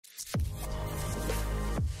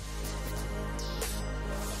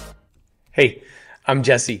Hey, I'm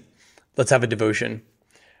Jesse. Let's have a devotion.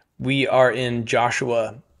 We are in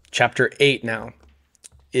Joshua chapter 8 now.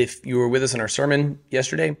 If you were with us in our sermon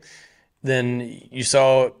yesterday, then you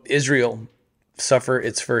saw Israel suffer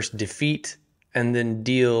its first defeat and then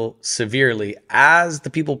deal severely, as the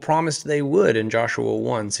people promised they would in Joshua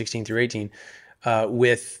 1:16 through 18,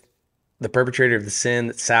 with the perpetrator of the sin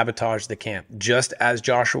that sabotaged the camp. Just as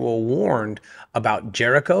Joshua warned about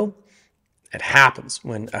Jericho, it happens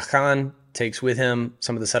when Achan takes with him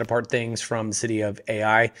some of the set apart things from the city of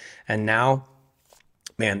Ai, and now,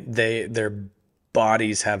 man, their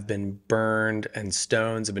bodies have been burned and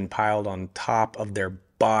stones have been piled on top of their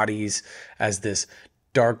bodies as this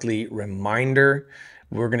darkly reminder.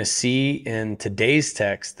 We're going to see in today's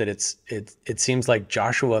text that it seems like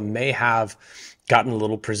Joshua may have gotten a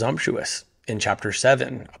little presumptuous in chapter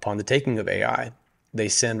 7 upon the taking of Ai. They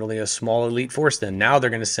send only a small elite force then. Now they're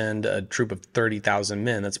going to send a troop of 30,000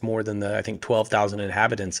 men. That's more than the, I think, 12,000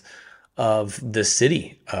 inhabitants of the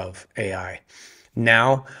city of Ai.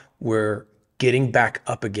 Now we're getting back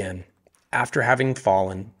up again after having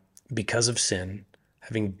fallen because of sin,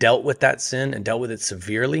 having dealt with that sin and dealt with it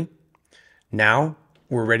severely. Now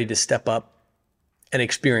we're ready to step up and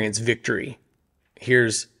experience victory.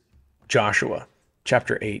 Here's Joshua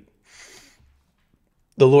chapter 8.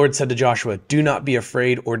 The Lord said to Joshua, "Do not be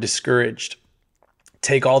afraid or discouraged.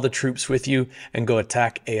 Take all the troops with you and go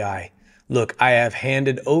attack Ai. Look, I have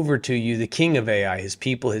handed over to you the king of Ai, his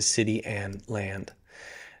people, his city, and land."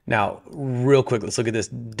 Now, real quick, let's look at this.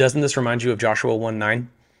 Doesn't this remind you of Joshua 1:9?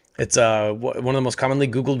 It's one of the most commonly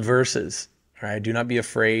Googled verses. All right, do not be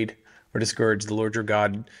afraid or discouraged. The Lord your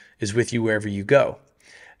God is with you wherever you go.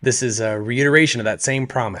 This is a reiteration of that same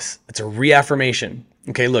promise. It's a reaffirmation.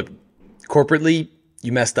 Okay, look, corporately,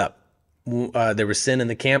 you messed up. There was sin in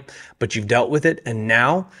the camp, but you've dealt with it, and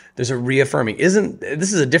now there's a reaffirming. This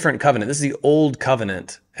is a different covenant? This is the old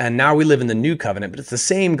covenant, and now we live in the new covenant, but it's the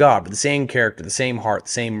same God, with the same character, the same heart,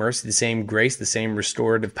 the same mercy, the same grace, the same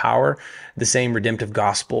restorative power, the same redemptive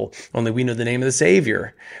gospel. Only we know the name of the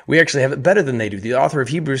Savior. We actually have it better than they do. The author of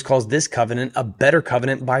Hebrews calls this covenant a better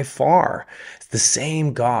covenant by far. It's the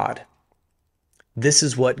same God. This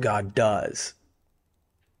is what God does.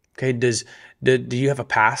 Okay, do you have a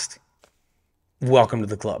past? Welcome to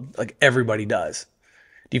the club. Like everybody does.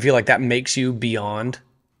 Do you feel like that makes you beyond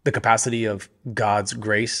the capacity of God's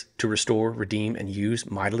grace to restore, redeem, and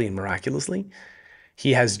use mightily and miraculously?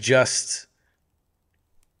 He has just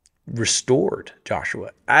restored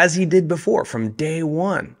Joshua as he did before from day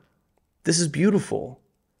one. This is beautiful.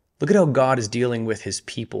 Look at how God is dealing with his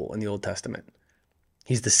people in the Old Testament.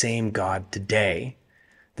 He's the same God today,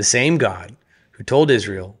 the same God who told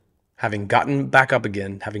Israel, having gotten back up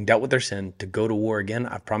again, having dealt with their sin, to go to war again.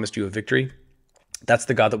 I've promised you a victory. That's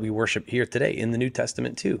the God that we worship here today in the New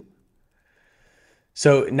Testament too.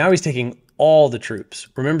 So now he's taking all the troops.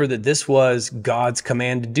 Remember that this was God's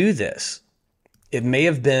command to do this. It may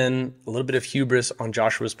have been a little bit of hubris on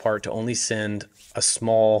Joshua's part to only send a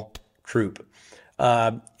small troop.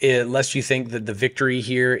 Lest you think that the victory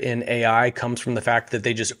here in Ai comes from the fact that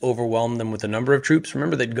they just overwhelmed them with a number of troops.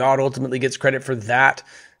 Remember that God ultimately gets credit for that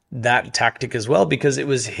tactic as well, because it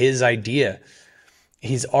was his idea.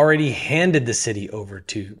 He's already handed the city over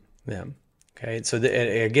to them. Okay, so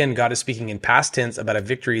again, God is speaking in past tense about a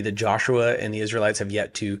victory that Joshua and the Israelites have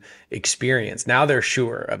yet to experience. Now they're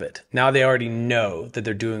sure of it. Now they already know that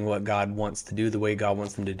they're doing what God wants to do, the way God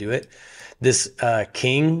wants them to do it. This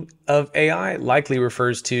king of Ai likely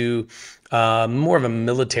refers to more of a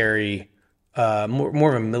military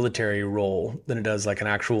role than it does like an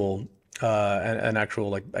actual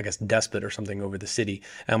like, I guess, despot or something over the city.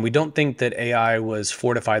 And we don't think that Ai was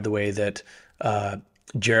fortified the way that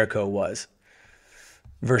Jericho was.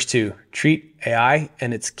 Verse 2, treat Ai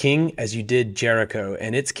and its king as you did Jericho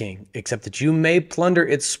and its king, except that you may plunder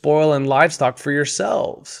its spoil and livestock for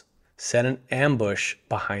yourselves. Set an ambush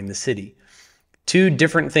behind the city. Two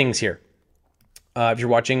different things here. If you're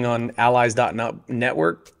watching on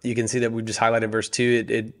allies.network, you can see that we've just highlighted verse 2.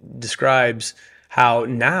 It describes how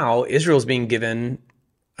now Israel's being given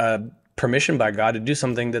permission by God to do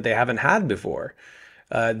something that they haven't had before.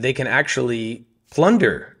 They can actually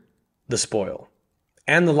plunder the spoil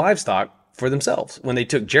and the livestock for themselves. When they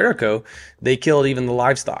took Jericho, they killed even the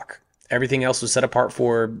livestock. Everything else was set apart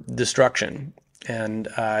for destruction, and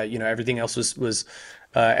everything else was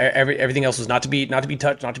everything else was not to be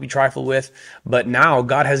touched, not to be trifled with. But now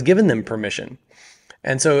God has given them permission,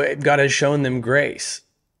 and so God has shown them grace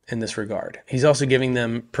in this regard. He's also giving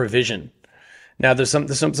them provision. Now, there's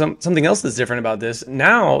something else that's different about this.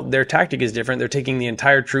 Now, their tactic is different. They're taking the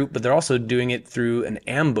entire troop, but they're also doing it through an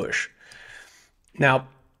ambush. Now,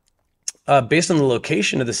 Based on the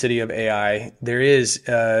location of the city of Ai, there is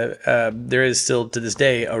still to this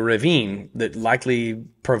day a ravine that likely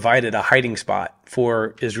provided a hiding spot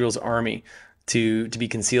for Israel's army to be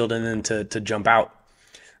concealed and then to jump out.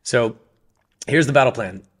 So here's the battle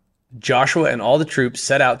plan. Joshua and all the troops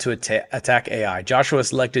set out to attack Ai. Joshua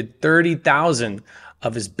selected 30,000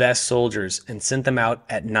 of his best soldiers and sent them out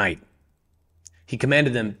at night. He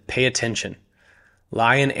commanded them, pay attention.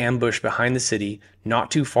 Lie in ambush behind the city, not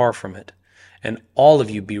too far from it, and all of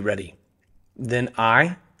you be ready. Then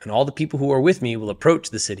I and all the people who are with me will approach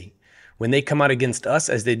the city. When they come out against us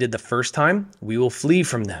as they did the first time, we will flee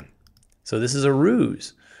from them. So this is a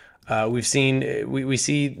ruse. We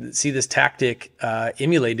see this tactic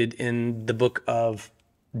emulated in the book of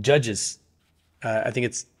Judges. I think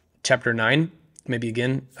it's chapter 9, maybe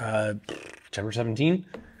again, chapter 17.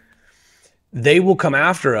 They will come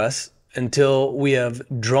after us until we have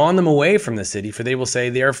drawn them away from the city, for they will say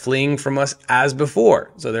they are fleeing from us as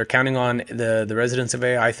before. So they're counting on the residents of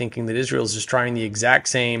Ai, thinking that Israel is just trying the exact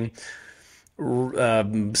same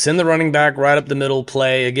send the running back right up the middle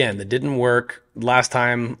play again that didn't work last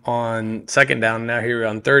time on second down. Now here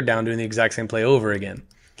on third down doing the exact same play over again.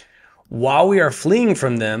 While we are fleeing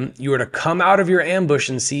from them, you are to come out of your ambush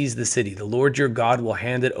and seize the city. The Lord your God will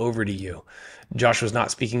hand it over to you. Joshua's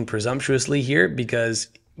not speaking presumptuously here because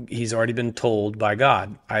he's already been told by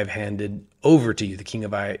God, I have handed over to you the king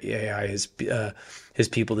of Ai, his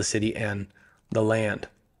people, the city, and the land.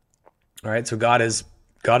 All right, so God has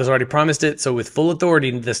already promised it. So with full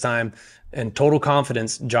authority this time and total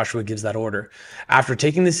confidence, Joshua gives that order. After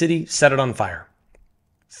taking the city, set it on fire.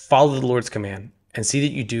 Follow the Lord's command and see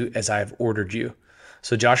that you do as I have ordered you.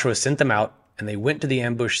 So Joshua sent them out, and they went to the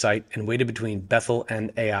ambush site and waited between Bethel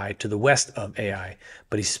and Ai to the west of Ai.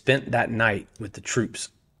 But he spent that night with the troops.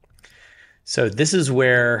 So this is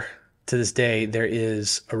where, to this day, there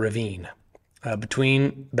is a ravine.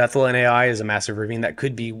 Between Bethel and Ai is a massive ravine. That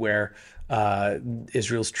could be where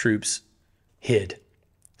Israel's troops hid.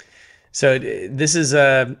 So this is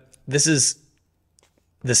the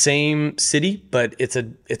same city, but it's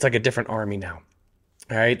like a different army now.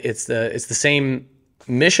 All right, it's the same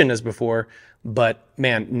mission as before, but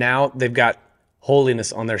man, now they've got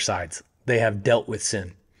holiness on their sides. They have dealt with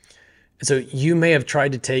sin. So you may have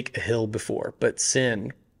tried to take a hill before, but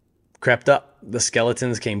sin crept up. The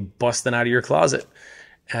skeletons came busting out of your closet,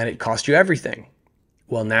 and it cost you everything.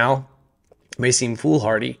 Well, now it may seem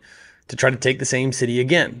foolhardy to try to take the same city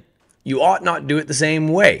again. You ought not do it the same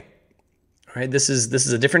way. All right, this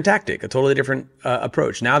is a different tactic, a totally different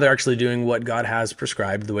approach. Now they're actually doing what God has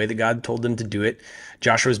prescribed, the way that God told them to do it.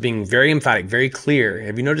 Joshua is being very emphatic, very clear.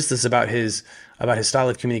 Have you noticed this about his style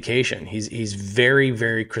of communication? He's very,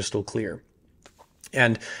 very crystal clear.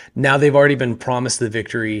 And now they've already been promised the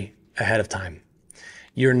victory ahead of time.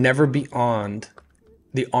 You're never beyond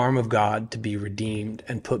the arm of God to be redeemed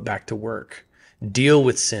and put back to work. Deal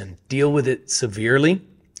with sin, deal with it severely,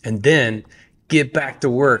 and then get back to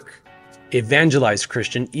work. Evangelize,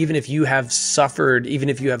 Christian, even if you have suffered, even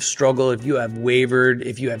if you have struggled, if you have wavered,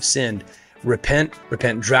 if you have sinned. Repent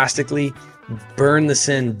drastically, burn the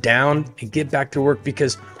sin down, and get back to work,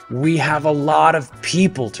 because we have a lot of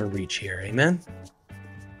people to reach here. Amen.